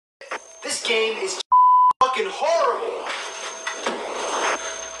This game is fucking horrible.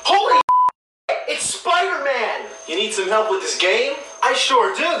 Holy it's Spider-Man. You need some help with this game? I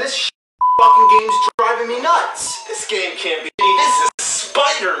sure do. This fucking game's driving me nuts. This game can't be. This is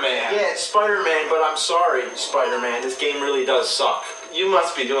Spider-Man. Yeah, it's Spider-Man, but I'm sorry, Spider-Man. This game really does suck. You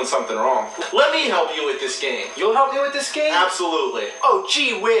must be doing something wrong. Let me help you with this game. You'll help me with this game? Absolutely. Oh,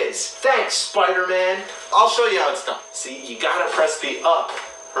 gee whiz. Thanks, Spider-Man. I'll show you how it's done. See, you gotta press the up,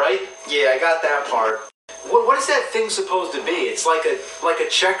 right? Yeah, I got that part. What is that thing supposed to be? It's like a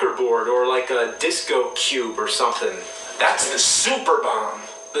checkerboard or like a disco cube or something. That's the super bomb.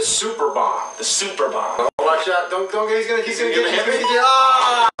 The super bomb. The super bomb. Watch out! Don't get. He's gonna get me.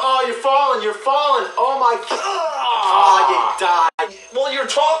 Ah! Oh, you're falling! You're falling! Oh my God! Oh, you died. Well, you're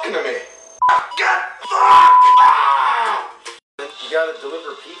talking to me. Get fucked! Ah! You gotta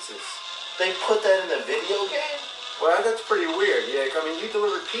deliver pizzas. They put that in the video game? Well, that's pretty weird. Yeah, I mean, you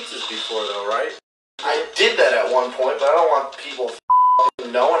delivered pizzas before, though, right? I did that at one point, but I don't want people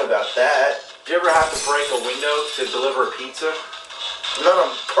knowing about that. Did you ever have to break a window to deliver a pizza? Not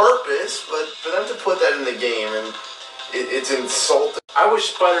on purpose, but for them to put that in the game, and it's insulting. I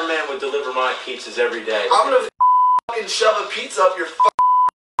wish Spider-Man would deliver my pizzas every day. I'm gonna fucking shove a pizza up your